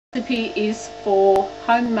Recipe is for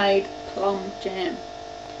homemade plum jam.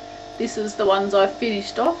 This is the ones I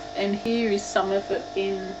finished off, and here is some of it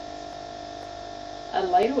in a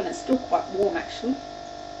ladle, and it's still quite warm actually,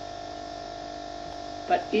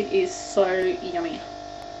 but it is so yummy,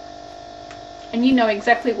 and you know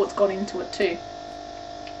exactly what's gone into it too.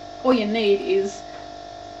 All you need is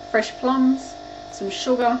fresh plums, some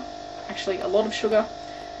sugar, actually a lot of sugar,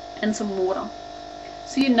 and some water,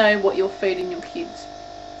 so you know what you're feeding your kids.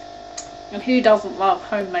 And who doesn't love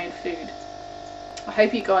homemade food? I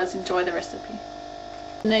hope you guys enjoy the recipe.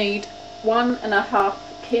 Need 1.5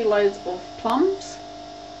 kilos of plums,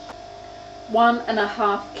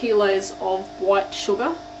 1.5 kilos of white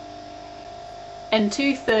sugar, and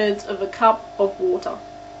 2/3 of a cup of water,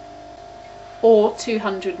 or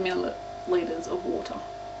 200 milliliters of water.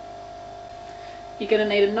 You're going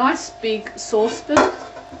to need a nice big saucepan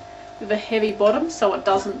with a heavy bottom so it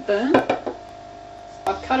doesn't burn.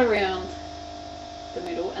 I've cut around the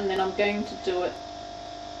middle, and then I'm going to do it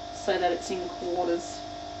so that it's in quarters.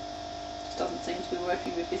 Just doesn't seem to be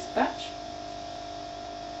working with this batch.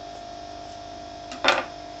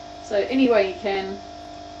 So any way you can,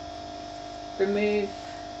 remove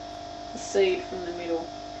the seed from the middle.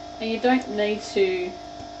 And you don't need to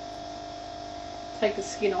take the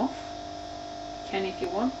skin off. You can if you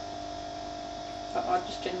want, but I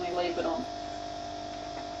just generally leave it on.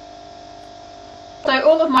 So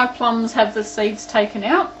all of my plums have the seeds taken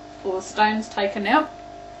out, or the stones taken out,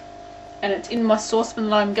 and it's in my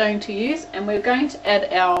saucepan that I'm going to use, and we're going to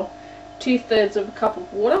add our 2/3 of a cup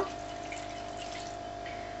of water,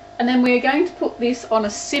 and then we're going to put this on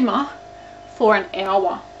a simmer for an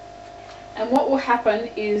hour. And what will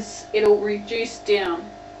happen is it'll reduce down,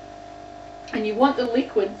 and you want the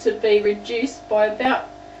liquid to be reduced by about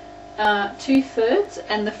 2/3,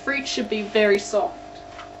 and the fruit should be very soft.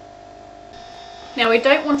 Now we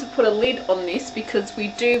don't want to put a lid on this because we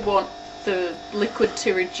do want the liquid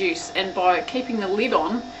to reduce, and by keeping the lid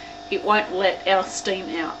on it won't let our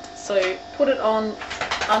steam out. So put it on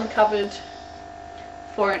uncovered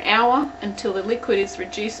for an hour until the liquid is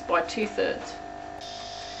reduced by 2/3.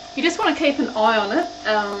 You just want to keep an eye on it,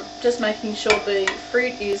 just making sure the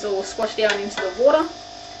fruit is all squashed down into the water,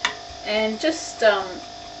 and just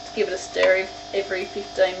give it a stir every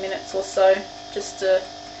 15 minutes or so, just to,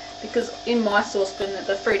 because in my saucepan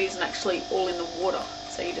the fruit isn't actually all in the water,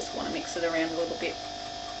 so you just want to mix it around a little bit.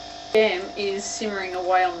 Jam is simmering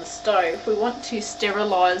away on the stove. We want to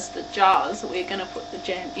sterilise the jars that we're going to put the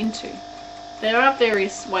jam into. There are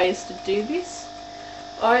various ways to do this.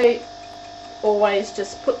 I always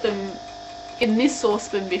just put them in this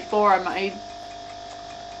saucepan before I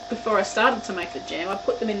started to make the jam. I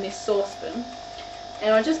put them in this saucepan,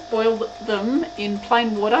 and I just boiled them in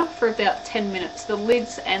plain water for about 10 minutes, the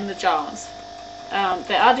lids and the jars.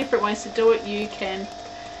 There are different ways to do it. You can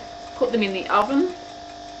put them in the oven.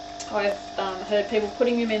 I've heard people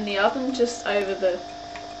putting them in the oven just over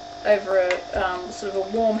a sort of a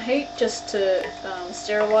warm heat, just to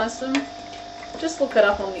sterilise them. Just look it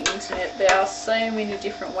up on the internet. There are so many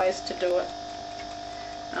different ways to do it.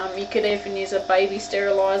 You could even use a baby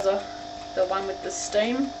steriliser, the one with the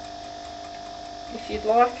steam, if you'd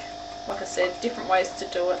like. Like I said, different ways to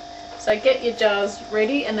do it. So get your jars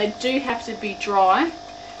ready, and they do have to be dry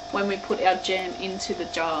when we put our jam into the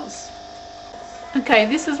jars. Okay,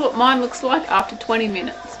 this is what mine looks like after 20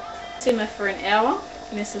 minutes. Simmer for an hour,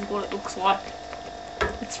 and this is what it looks like.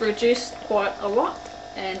 It's reduced quite a lot,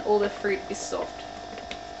 and all the fruit is soft.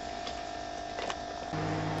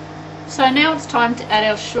 So now it's time to add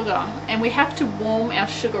our sugar, and we have to warm our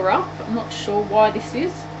sugar up. I'm not sure why this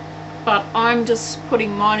is, but I'm just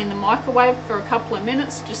putting mine in the microwave for a couple of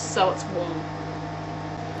minutes just so it's warm.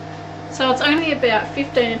 So it's only about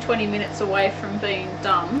 15 to 20 minutes away from being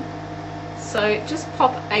done. So just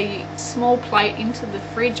pop a small plate into the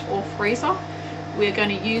fridge or freezer. We're going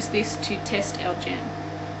to use this to test our jam.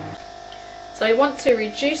 So you want to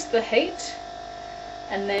reduce the heat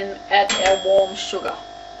and then add our warm sugar.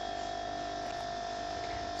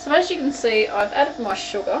 So as you can see, I've added my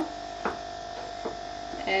sugar,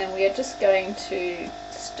 and we are just going to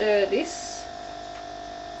stir this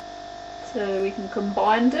so we can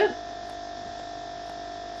combine it.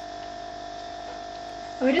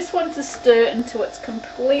 And we just want to stir until it's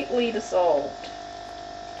completely dissolved.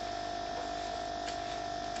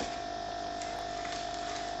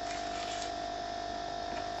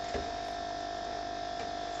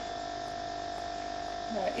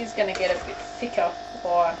 Now it is going to get a bit thicker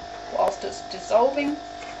whilst it's dissolving,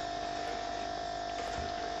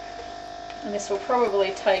 and this will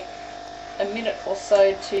probably take a minute or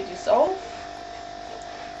so to dissolve.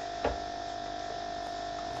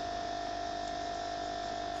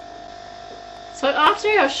 So after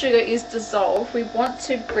our sugar is dissolved, we want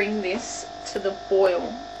to bring this to the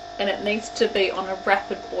boil, and it needs to be on a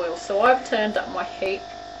rapid boil. So I've turned up my heat,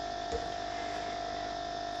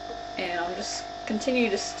 and I'm just continue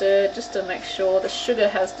to stir just to make sure the sugar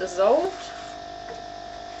has dissolved.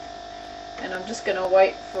 And I'm just going to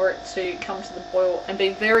wait for it to come to the boil, and be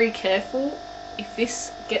very careful. If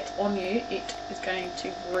this gets on you, it is going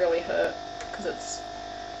to really hurt because it's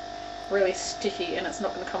really sticky and it's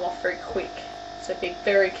not going to come off very quick. So be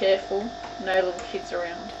very careful, no little kids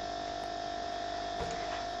around.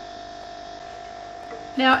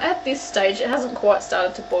 Now at this stage it hasn't quite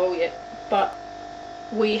started to boil yet, but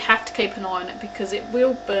we have to keep an eye on it because it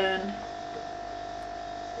will burn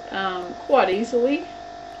quite easily.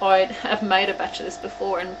 I have made a batch of this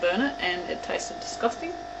before and burn it, and it tasted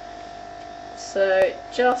disgusting. So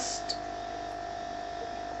just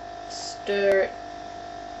stir it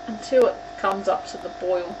until it comes up to the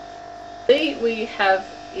boil. See, we have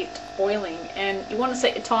it boiling, and you want to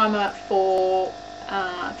set your timer for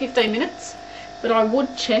 15 minutes, but I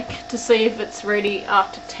would check to see if it's ready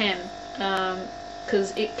after 10,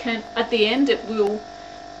 because it can, at the end it will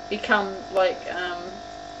become like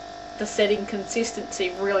the setting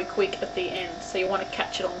consistency really quick at the end, so you want to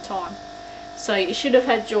catch it on time. So you should have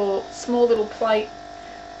had your small little plate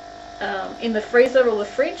in the freezer or the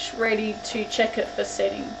fridge ready to check it for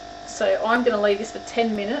setting. So I'm going to leave this for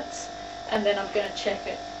 10 minutes and then I'm going to check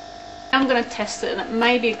it. I'm going to test it, and it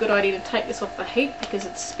may be a good idea to take this off the heat because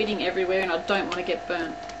it's spitting everywhere and I don't want to get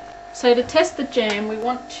burnt. So to test the jam, we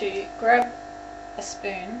want to grab a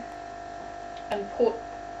spoon and put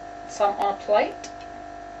some on a plate.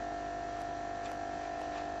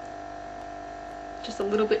 Just a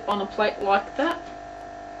little bit on a plate like that.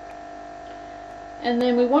 And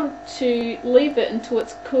then we want to leave it until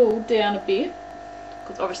it's cooled down a bit,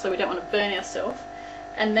 because obviously we don't want to burn ourselves.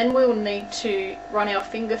 And then we will need to run our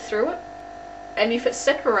finger through it, and if it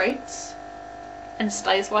separates and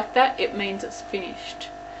stays like that, it means it's finished.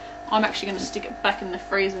 I'm actually going to stick it back in the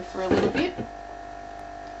freezer for a little bit,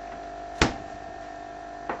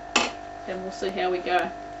 and we'll see how we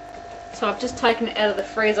go. So I've just taken it out of the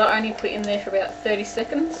freezer, I only put it in there for about 30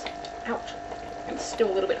 seconds. Ouch, it's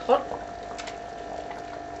still a little bit hot.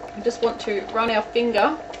 We just want to run our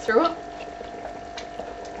finger through it.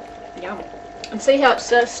 Yum. And see how it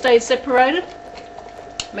stays separated?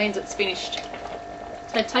 Means it's finished.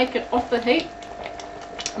 So take it off the heat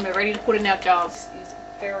and we're ready to put in our jars. It's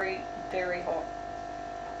very, very hot.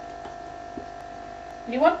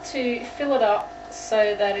 You want to fill it up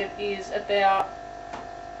so that it is about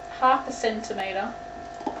 1/2 centimetre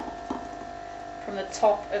from the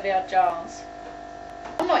top of our jars.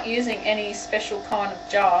 I'm not using any special kind of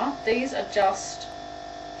jar. These are just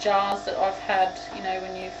jars that I've had, you know,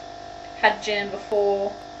 when you've had jam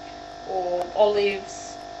before, or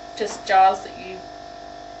olives, just jars that you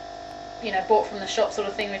know, bought from the shop sort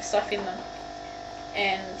of thing with stuff in them.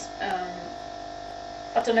 And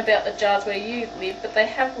I don't know about the jars where you live, but they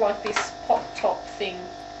have like this pop top thing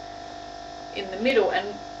in the middle,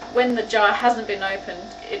 and when the jar hasn't been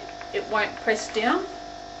opened, it won't press down.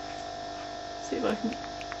 See if I can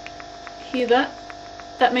hear that.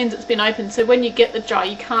 That means it's been opened, so when you get the jar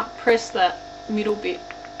you can't press that middle bit.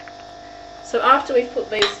 So after we've put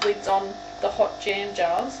these lids on the hot jam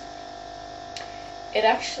jars, it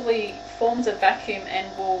actually forms a vacuum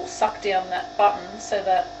and will suck down that button so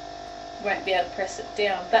that you won't be able to press it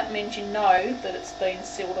down. That means you know that it's been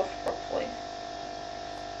sealed off properly.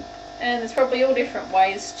 And there's probably all different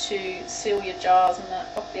ways to seal your jars, and that,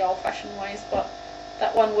 like the old-fashioned ways, but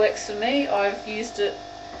that one works for me. I've used it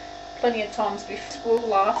plenty of times before. It will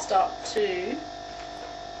last up to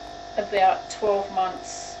about 12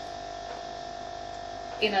 months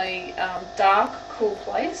in a dark, cool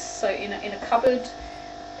place, so in a cupboard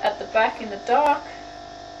at the back in the dark,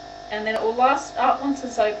 and then it will last, once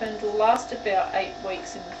it's opened, it will last about 8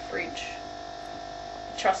 weeks in the fridge.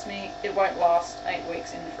 Trust me, it won't last 8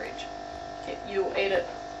 weeks in the fridge. You'll eat it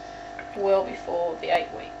well before the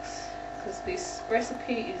 8 weeks, because this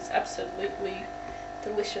recipe is absolutely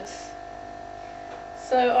delicious.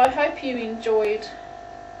 So I hope you enjoyed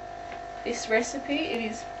this recipe.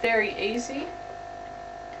 It is very easy,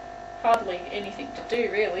 hardly anything to do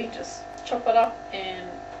really, just chop it up and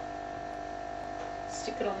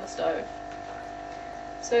stick it on the stove.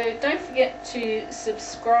 So don't forget to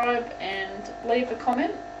subscribe and leave a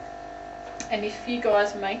comment, and if you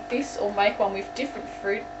guys make this or make one with different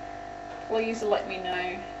fruit, please let me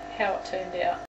know how it turned out.